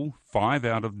council, 5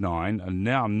 out of 9, are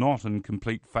now not in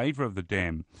complete favour of the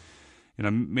dam.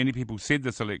 Many people said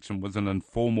this election was an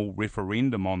informal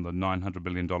referendum on the $900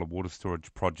 million water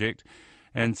storage project,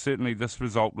 and certainly this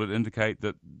result would indicate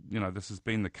that, this has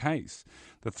been the case.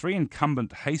 The 3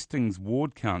 incumbent Hastings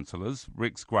ward councillors,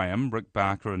 Rex Graham, Rick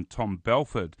Barker and Tom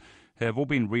Belford, have all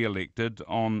been re-elected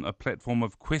on a platform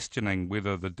of questioning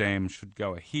whether the dam should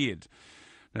go ahead.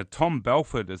 Now, Tom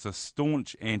Belford is a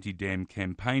staunch anti-dam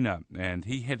campaigner, and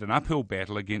he had an uphill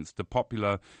battle against the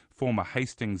popular former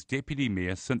Hastings Deputy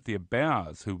Mayor Cynthia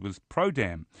Bowers, who was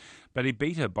pro-dam, but he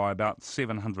beat her by about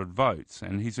 700 votes,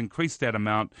 and he's increased that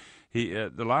amount.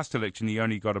 The last election he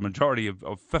only got a majority of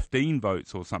 15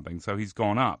 votes or something, so he's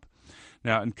gone up.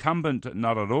 Now, incumbent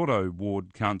Narororo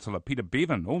ward councillor Peter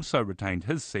Bevan also retained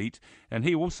his seat, and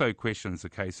he also questions the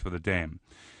case for the dam.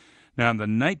 Now, in the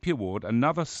Napier ward,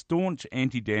 another staunch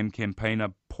anti-dam campaigner,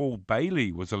 Paul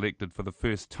Bailey, was elected for the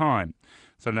first time.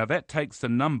 So now that takes the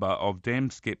number of dam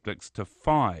sceptics to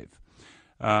 5.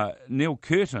 Neil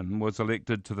Curtin was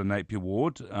elected to the Napier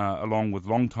ward, along with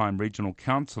long-time regional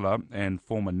councillor and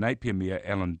former Napier Mayor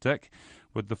Alan Dick,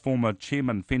 with the former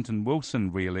chairman Fenton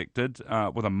Wilson re-elected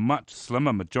with a much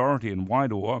slimmer majority in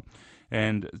Wairoa,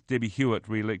 and Debbie Hewitt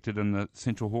re-elected in the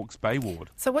Central Hawke's Bay ward.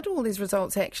 So what do all these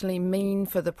results actually mean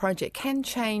for the project? Can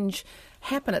change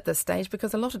happen at this stage?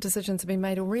 Because a lot of decisions have been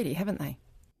made already, haven't they?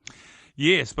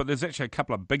 Yes, but there's actually a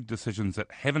couple of big decisions that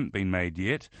haven't been made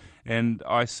yet, and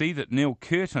I see that Neil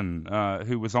Curtin,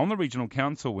 who was on the Regional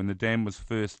Council when the dam was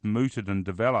first mooted and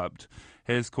developed,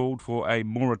 has called for a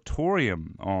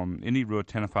moratorium on any Rua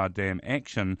Taniwha Dam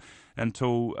action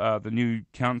until the new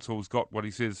council's got what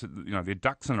he says, their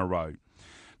ducks in a row.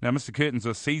 Now, Mr. Curtin's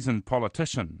a seasoned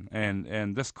politician,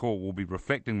 and this call will be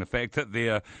reflecting the fact that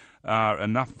there are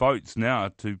enough votes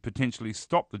now to potentially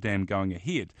stop the dam going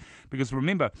ahead. Because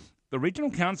remember, the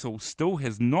Regional Council still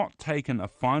has not taken a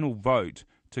final vote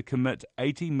to commit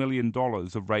 $80 million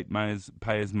of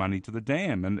ratepayers' money to the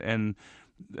dam. And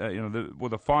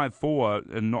with a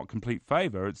 5-4 in not complete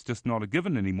favour, it's just not a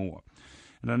given anymore.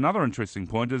 And another interesting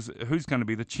point is who's going to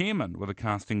be the chairman with a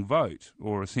casting vote,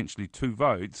 or essentially 2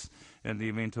 votes, in the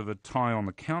event of a tie on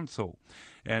the council.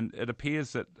 And it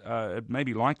appears that it may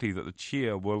be likely that the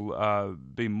chair will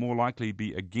be more likely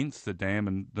be against the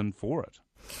dam than for it.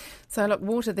 So, look,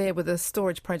 water there with a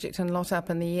storage project and lot up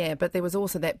in the air, but there was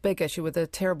also that big issue with the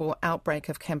terrible outbreak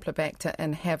of Campylobacter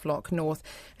in Havelock North,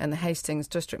 and the Hastings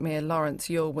District Mayor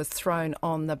Lawrence Yule was thrown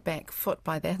on the back foot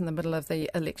by that in the middle of the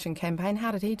election campaign.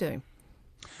 How did he do?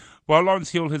 Well,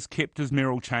 Lawrence Hill has kept his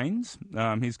mayoral chains.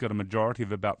 He's got a majority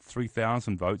of about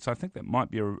 3,000 votes. I think that might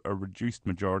be a reduced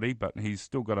majority, but he's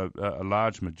still got a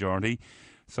large majority.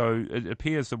 So it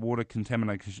appears the water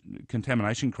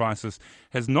contamination crisis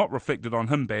has not reflected on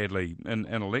him badly in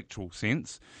an electoral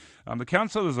sense. The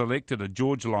councillors elected are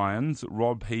George Lyons,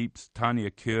 Rob Heaps,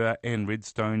 Tania Kerr, Anne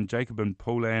Redstone, Jacoby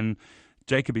Poulan,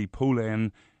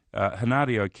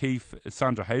 Hanari O'Keefe,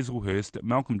 Sandra Hazelhurst,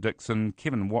 Malcolm Dixon,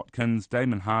 Kevin Watkins,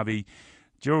 Damon Harvey,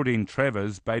 Geraldine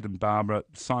Travers, Baden Barbara,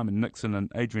 Simon Nixon and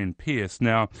Adrian Pearce.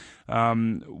 Now,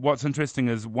 what's interesting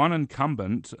is one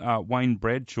incumbent, Wayne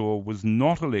Bradshaw, was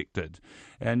not elected.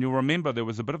 And you'll remember there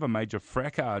was a bit of a major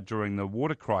fracas during the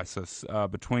water crisis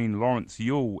between Lawrence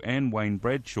Yule and Wayne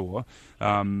Bradshaw.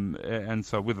 And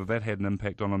so whether that had an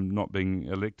impact on him not being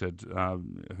elected,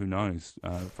 who knows,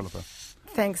 Philippa.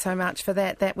 Thanks so much for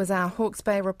that. That was our Hawke's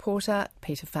Bay reporter,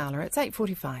 Peter Fowler. It's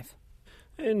 8:45.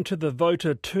 Into the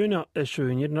voter turnout issue,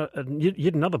 and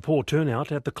yet another poor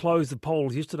turnout. At the close of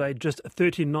polls yesterday, just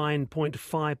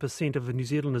 39.5% of New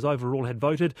Zealanders overall had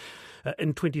voted.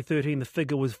 In 2013, the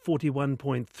figure was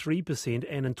 41.3%,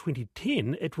 and in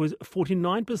 2010, it was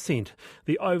 49%.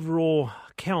 The overall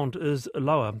count is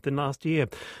lower than last year.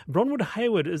 Bronwyn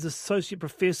Hayward is Associate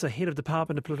Professor, Head of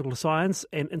Department of Political Science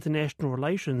and International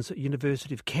Relations,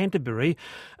 University of Canterbury.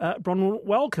 Bronwyn,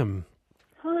 welcome.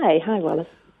 Hi Wallace.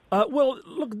 Well,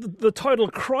 look, the total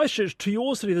Christchurch, to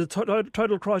your city, the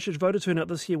total Christchurch voter turnout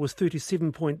this year was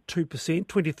 37.2%.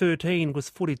 2013 was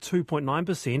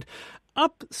 42.9%.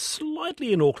 Up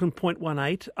slightly in Auckland,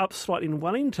 0.18, up slightly in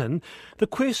Wellington. The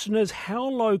question is, how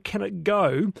low can it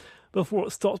go before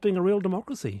it stops being a real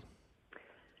democracy?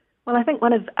 Well, I think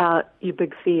one of your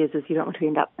big fears is you don't want to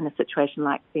end up in a situation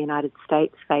like the United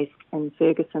States faced in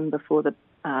Ferguson before the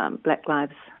Black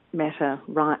Lives Matter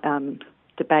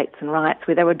debates and riots,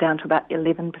 where they were down to about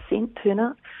 11%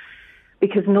 turnout,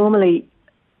 because normally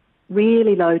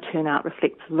really low turnout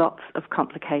reflects lots of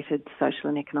complicated social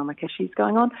and economic issues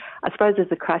going on. I suppose as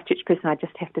a Christchurch person, I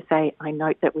just have to say I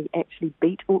note that we actually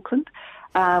beat Auckland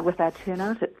with our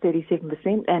turnout at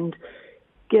 37%, and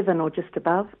given or just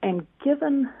above, and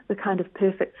given the kind of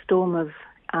perfect storm of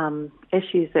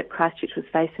issues that Christchurch was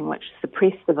facing, which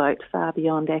suppressed the vote far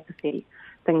beyond apathy,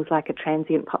 things like a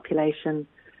transient population,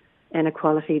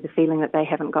 inequality, the feeling that they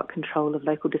haven't got control of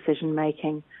local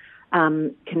decision-making,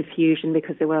 confusion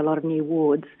because there were a lot of new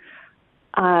wards.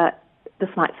 This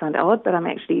might sound odd, but I'm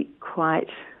actually quite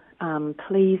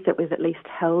pleased that we've at least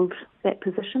held that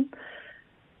position.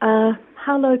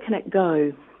 How low can it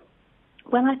go?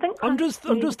 Well, I think I'm just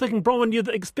thinking, Bronwyn, you'd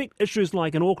expect issues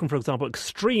like in Auckland, for example,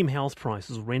 extreme house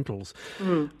prices, rentals,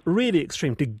 really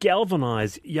extreme, to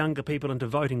galvanise younger people into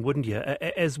voting, wouldn't you?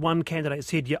 As one candidate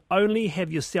said, you only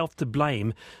have yourself to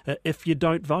blame if you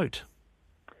don't vote.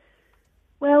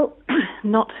 Well,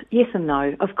 not yes and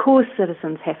no. Of course,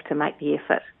 citizens have to make the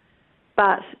effort,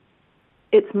 but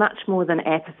it's much more than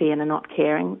apathy and a not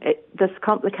caring. This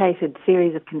complicated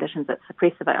series of conditions that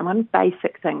suppress the vote. And one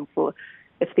basic thing for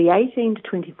if the 18 to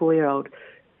 24-year-old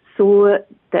saw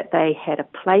that they had a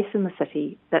place in the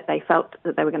city, that they felt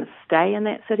that they were going to stay in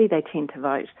that city, they tend to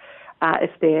vote. If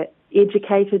they're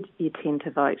educated, you tend to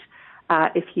vote.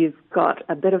 If you've got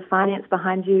a bit of finance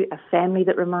behind you, a family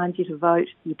that reminds you to vote,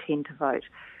 you tend to vote.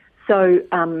 So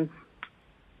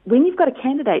when you've got a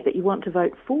candidate that you want to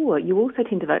vote for, you also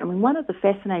tend to vote. I mean, one of the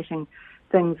fascinating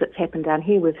things that's happened down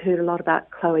here, we've heard a lot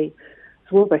about Chloe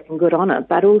Swarbrick, and good on her,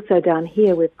 but also down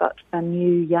here we've got a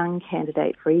new young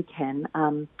candidate for ECAN,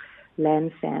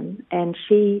 Lansam, and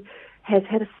she has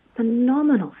had a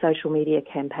phenomenal social media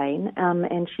campaign,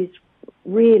 and she's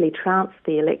really trounced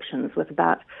the elections with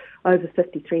about over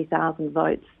 53,000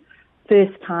 votes.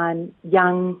 First time,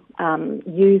 young,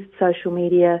 used social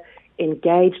media,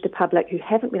 engaged a public who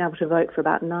haven't been able to vote for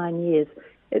about 9 years.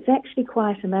 It's actually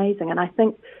quite amazing, and I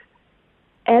think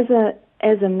as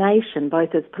a nation,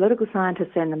 both as political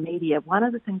scientists and the media, one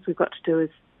of the things we've got to do is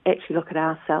actually look at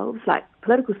ourselves. Like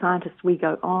political scientists, we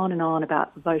go on and on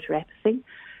about voter apathy,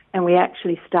 and we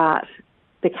actually start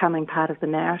becoming part of the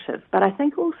narrative. But I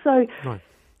think also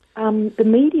the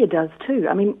media does too.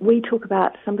 I mean, we talk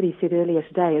about, somebody said earlier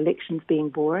today, elections being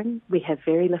boring. We have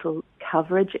very little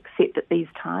coverage except at these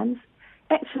times.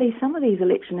 Actually, some of these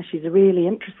election issues are really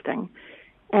interesting.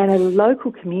 And at a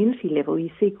local community level, you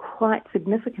see quite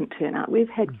significant turnout. We've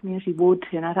had community ward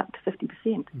turnout up to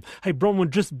 50%. Hey, Bronwyn,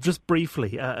 just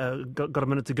briefly, got a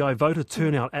minute to go. Voter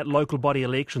turnout at local body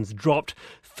elections dropped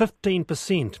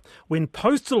 15% when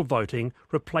postal voting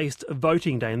replaced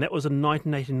voting day, and that was in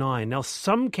 1989. Now,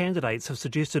 some candidates have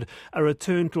suggested a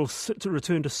return to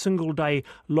single-day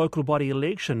local body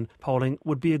election polling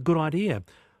would be a good idea.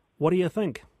 What do you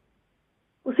think?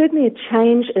 Well, certainly a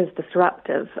change is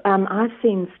disruptive. I've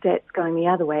seen stats going the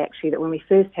other way, actually, that when we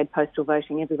first had postal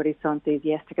voting, everybody's so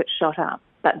enthusiastic it shot up,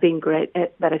 but then great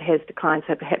that it has declined,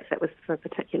 so perhaps that was for a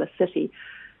particular city.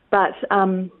 But,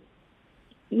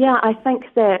 I think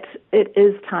that it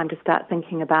is time to start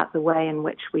thinking about the way in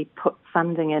which we put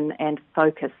funding in and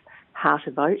focus how to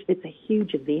vote. It's a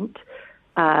huge event.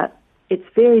 It's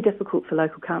very difficult for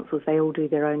local councils. They all do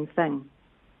their own thing.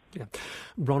 Yeah.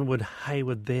 Bronwyn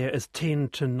Hayward there is 10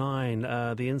 to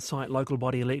 9, the Insight Local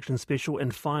Body Election Special.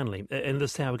 And finally, in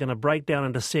this hour, we're going to break down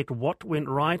and dissect what went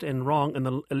right and wrong in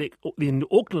the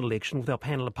Auckland election with our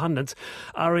panel of pundits.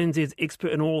 RNZ's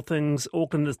expert in all things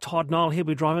Auckland is Todd Niall. Here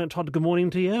we're driving. Todd, good morning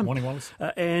to you. Morning, Wallace.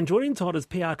 And joining Todd is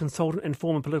PR consultant and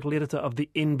former political editor of the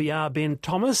NBR, Ben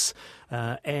Thomas,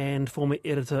 and former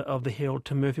editor of the Herald,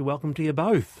 Tim Murphy. Welcome to you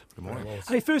both. Good morning, Wallace.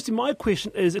 Hey, firstly, my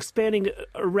question is expanding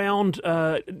around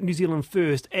New Zealand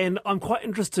first, and I'm quite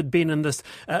interested, Ben, in this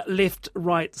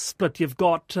left-right split. You've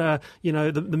got, the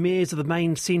mayors of the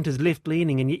main centres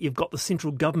left-leaning, and yet you've got the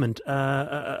central government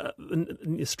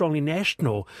strongly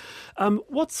national.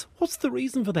 What's the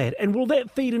reason for that? And will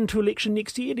that feed into election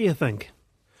next year, do you think?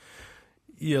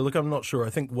 Yeah, look, I'm not sure. I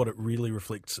think what it really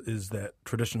reflects is that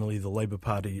traditionally the Labour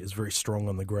Party is very strong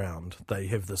on the ground. They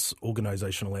have this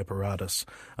organisational apparatus.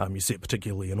 You see it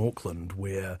particularly in Auckland,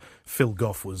 where Phil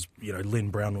Goff was, Len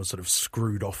Brown was sort of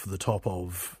screwed off the top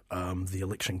of the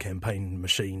election campaign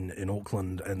machine in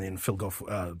Auckland, and then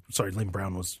Len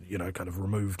Brown was, kind of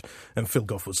removed, and Phil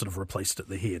Goff was sort of replaced at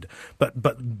the head.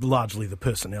 But largely the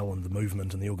personnel and the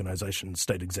movement and the organisation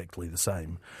stayed exactly the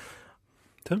same.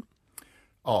 Tim?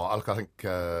 Oh, look, I think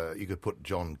you could put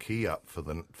John Key up for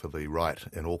the right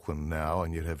in Auckland now,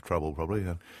 and you'd have trouble probably.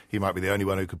 And he might be the only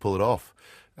one who could pull it off.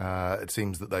 It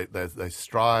seems that they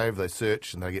strive, they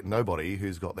search, and they get nobody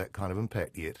who's got that kind of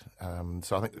impact yet.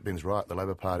 So I think Ben's right. The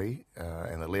Labour Party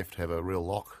and the left have a real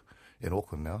lock in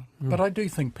Auckland now. But I do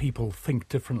think people think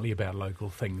differently about local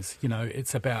things.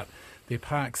 It's about their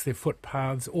parks, their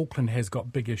footpaths. Auckland has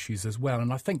got big issues as well,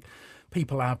 and I think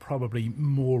people are probably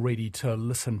more ready to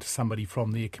listen to somebody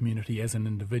from their community as an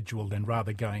individual than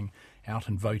rather going out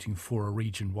and voting for a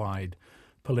region-wide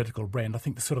political brand. I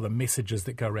think the messages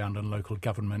that go around in local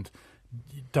government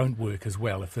don't work as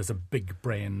well if there's a big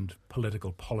brand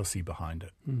political policy behind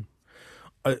it.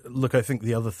 I think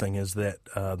the other thing is that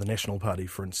the National Party,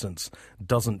 for instance,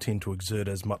 doesn't tend to exert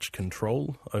as much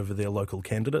control over their local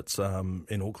candidates.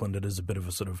 In Auckland, it is a bit of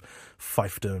a sort of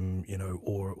fiefdom,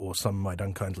 or some might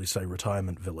unkindly say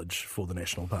retirement village for the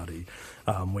National Party,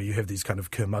 where you have these kind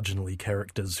of curmudgeonly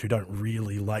characters who don't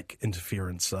really like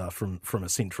interference from a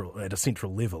central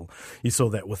level. You saw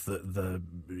that with the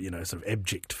sort of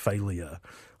abject failure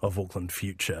of Auckland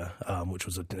Future, which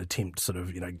was an attempt sort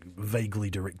of, vaguely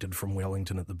directed from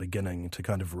Wellington at the beginning to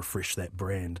kind of refresh that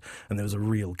brand. And there was a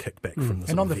real kickback from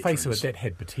the And on the veterans. face of it, that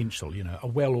had potential, a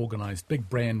well-organised big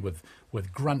brand with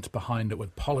grunt behind it,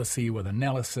 with policy, with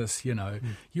analysis,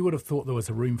 You would have thought there was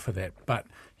a room for that. But,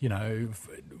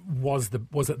 was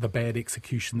it the bad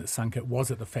execution that sunk it? Was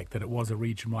it the fact that it was a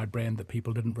region-wide brand that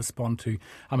people didn't respond to?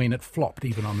 I mean, it flopped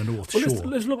even on the North Shore.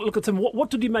 Let's look at some. What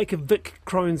did you make of Vic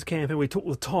Crone's campaign? We talked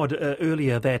with Todd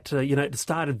earlier that it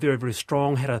started very, very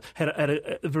strong, had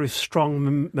a very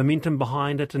strong momentum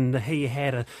behind it, and he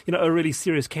had a really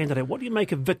serious candidate. What do you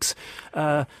make of Vic's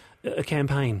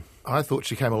campaign? I thought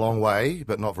she came a long way,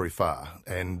 but not very far.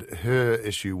 And her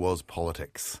issue was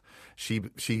politics.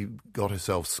 She got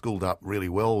herself schooled up really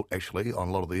well, actually, on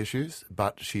a lot of the issues,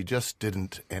 but she just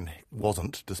didn't and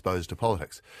wasn't disposed to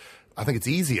politics. I think it's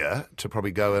easier to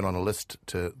probably go in on a list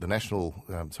to the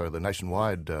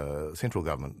nationwide central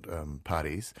government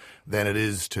parties than it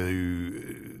is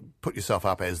to put yourself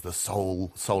up as the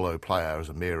solo player as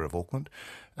a mayor of Auckland.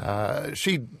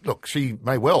 She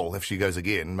may well, if she goes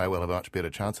again, have a much better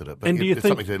chance at it. But it's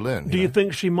something to learn. Do you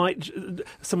think she might?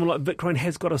 Someone like Vic Crone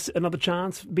has got another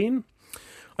chance, Ben?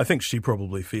 I think she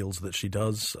probably feels that she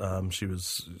does. She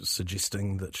was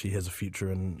suggesting that she has a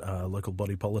future in local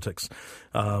body politics.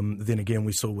 Then again,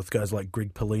 we saw with guys like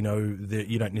Greg Polino that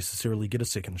you don't necessarily get a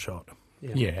second shot.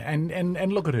 Yeah,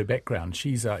 and look at her background.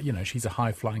 She's a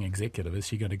high flying executive. Is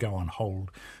she going to go on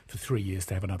hold for 3 years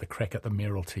to have another crack at the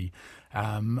mayoralty?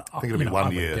 I think it'll be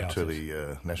 1 year to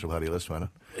the National Party list, won't it?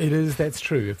 It is. That's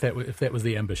true. If that was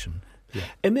the ambition. Yeah.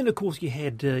 And then, of course, you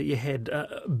had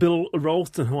Bill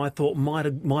Ralston, who I thought might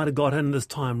have got in this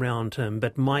time round, Tim,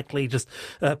 but Mike Lee just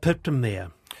pipped him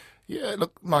there. Yeah,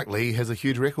 look, Mike Lee has a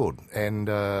huge record, and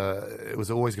it was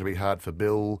always going to be hard for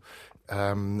Bill.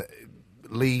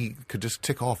 Lee could just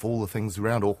tick off all the things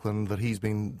around Auckland that he's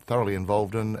been thoroughly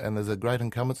involved in, and there's a great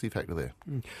incumbency factor there.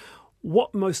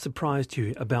 What most surprised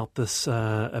you about this,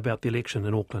 about the election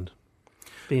in Auckland?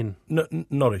 Ben? No,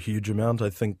 not a huge amount. I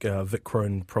think Vic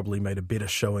Crone probably made a better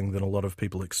showing than a lot of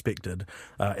people expected.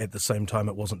 At the same time,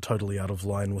 it wasn't totally out of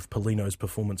line with Paulino's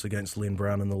performance against Len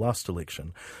Brown in the last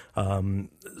election.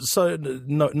 So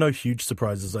no huge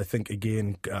surprises. I think,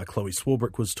 again, Chloe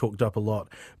Swarbrick was talked up a lot,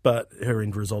 but her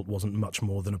end result wasn't much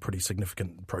more than a pretty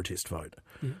significant protest vote.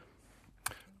 Yeah.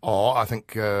 I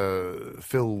think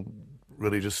Phil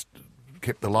really just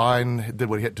kept the line, did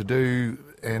what he had to do,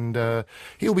 and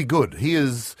he'll be good. He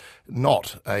is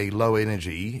not a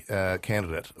low-energy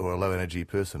candidate or a low-energy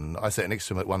person. I sat next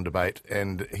to him at one debate,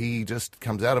 and he just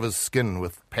comes out of his skin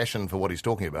with passion for what he's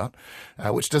talking about,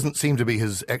 which doesn't seem to be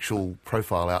his actual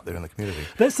profile out there in the community.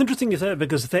 That's interesting you say that,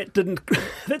 because that didn't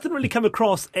really come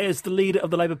across as the leader of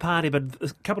the Labour Party, but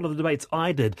a couple of the debates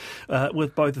I did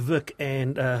with both Vic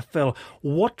and Phil,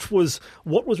 what was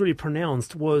really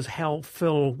pronounced was how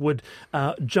Phil would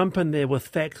jump in there with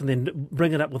facts and then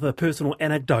bring it up with a personal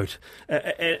anecdote,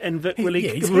 and Vic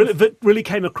really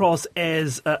came across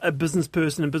as a business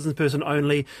person and business person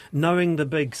only, knowing the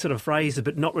big sort of phrases,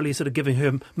 but not really sort of giving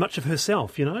her much of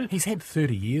herself, you know? He's had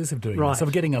 30 years of doing this,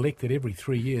 of getting elected every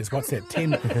 3 years. What's that,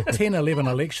 10, 11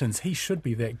 elections? He should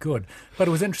be that good. But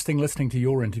it was interesting listening to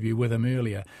your interview with him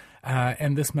earlier.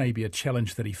 And this may be a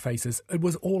challenge that he faces. It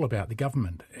was all about the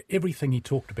government. Everything he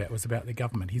talked about was about the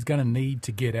government. He's going to need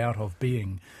to get out of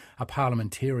being a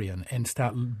parliamentarian and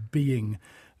start being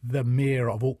the mayor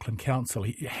of Auckland Council.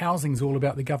 Housing's all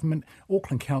about the government.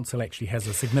 Auckland Council actually has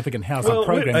a significant housing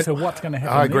program, so what's going to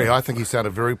happen I agree. there? I think he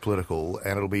sounded very political,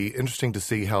 and it'll be interesting to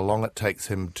see how long it takes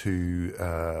him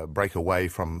to break away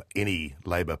from any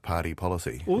Labour Party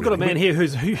policy. Well, we've got a man here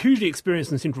who's hugely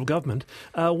experienced in central government.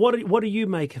 What do you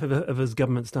make of his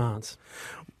government stance?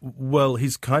 Well,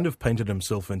 he's kind of painted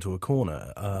himself into a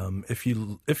corner. If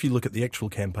you look at the actual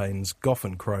campaigns, Gough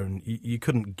and Crone, you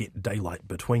couldn't get daylight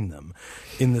between them,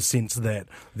 in the sense that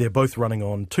they're both running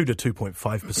on 2 to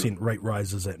 2.5% rate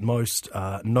rises at most,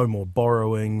 no more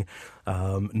borrowing,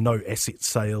 no asset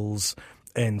sales.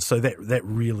 And so that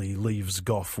really leaves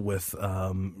Gough with,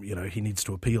 he needs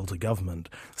to appeal to government.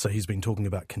 So he's been talking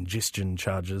about congestion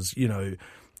charges,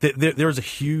 There is a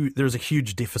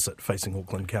huge deficit facing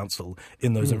Auckland Council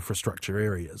in those infrastructure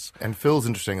areas. And Phil's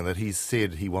interesting in that he's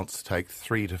said he wants to take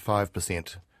 3 to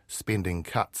 5% spending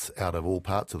cuts out of all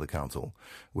parts of the council,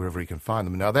 wherever he can find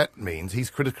them. Now, that means he's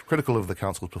critical of the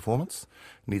council's performance,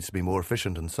 needs to be more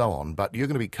efficient and so on, but you're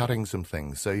going to be cutting some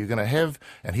things. So you're going to have,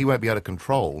 and he won't be able to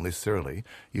control necessarily,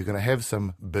 you're going to have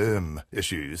some berm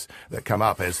issues that come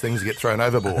up as things get thrown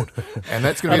overboard. And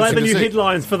that's going to be Are they the new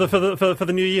headlines for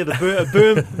the new year? The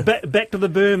berm, back to the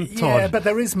berm, Todd. Yeah, but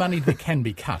there is money that can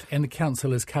be cut, and the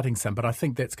council is cutting some, but I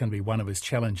think that's going to be one of his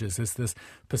challenges, is this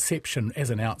perception as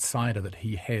an outsider that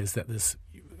he has that there's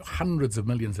hundreds of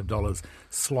millions of dollars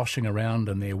sloshing around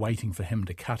and they're waiting for him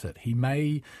to cut it. He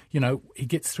may, he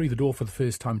gets through the door for the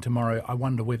first time tomorrow. I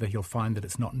wonder whether he'll find that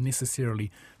it's not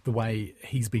necessarily the way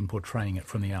he's been portraying it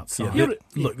from the outside. Yeah.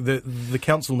 Look, the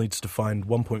council needs to find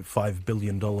 $1.5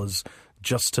 billion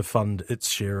just to fund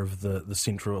its share of the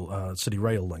Central City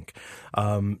Rail link.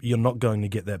 You're not going to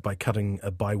get that by cutting a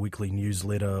bi-weekly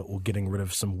newsletter or getting rid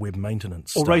of some web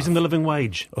maintenance or staff. Raising the living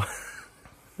wage.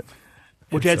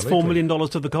 Which adds $4 million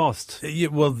to the cost. Yeah,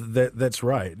 well, that's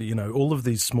right. All of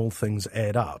these small things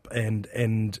add up, and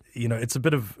it's a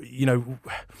bit of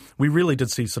we really did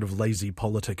see sort of lazy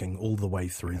politicking all the way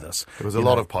through this. There was a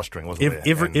lot of posturing, wasn't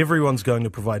there? Everyone's going to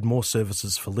provide more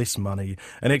services for less money,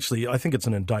 and actually, I think it's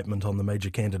an indictment on the major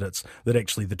candidates that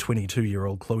actually the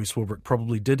 22-year-old Chloe Swarbrick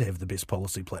probably did have the best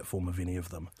policy platform of any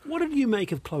of them. What did you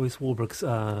make of Chloe Swarbrick's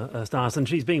stance? And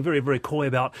she's being very, very coy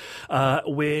about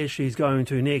where she's going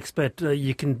to next, but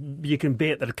you can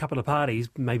bet that a couple of parties,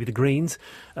 maybe the Greens,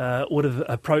 would have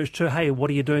approached her, hey,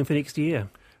 what are you doing for next year?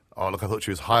 Oh, look, I thought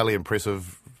she was highly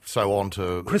impressive, so on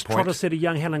to Chris point. Trotter said a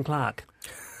young Helen Clark.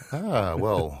 Ah,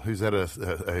 well, who's that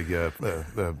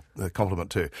a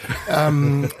compliment to?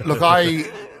 Look,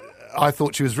 I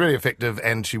thought she was really effective,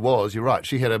 and she was, you're right,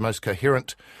 she had a most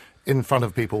coherent, in front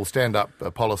of people,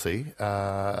 stand-up policy.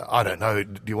 I don't know,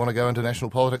 do you want to go into national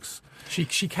politics? She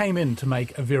came in to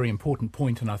make a very important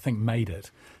point and I think made it.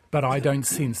 But I don't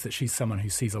sense that she's someone who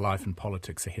sees a life in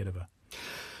politics ahead of her.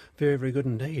 Very, very good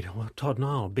indeed. Well, Todd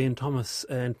Niall, Ben Thomas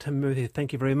and Tim Murthy,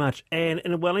 thank you very much. And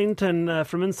in Wellington,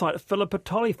 from Insight, Philippa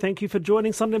Tolley, thank you for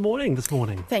joining Sunday Morning this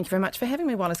morning. Thank you very much for having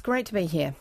me, Wallace. Great to be here.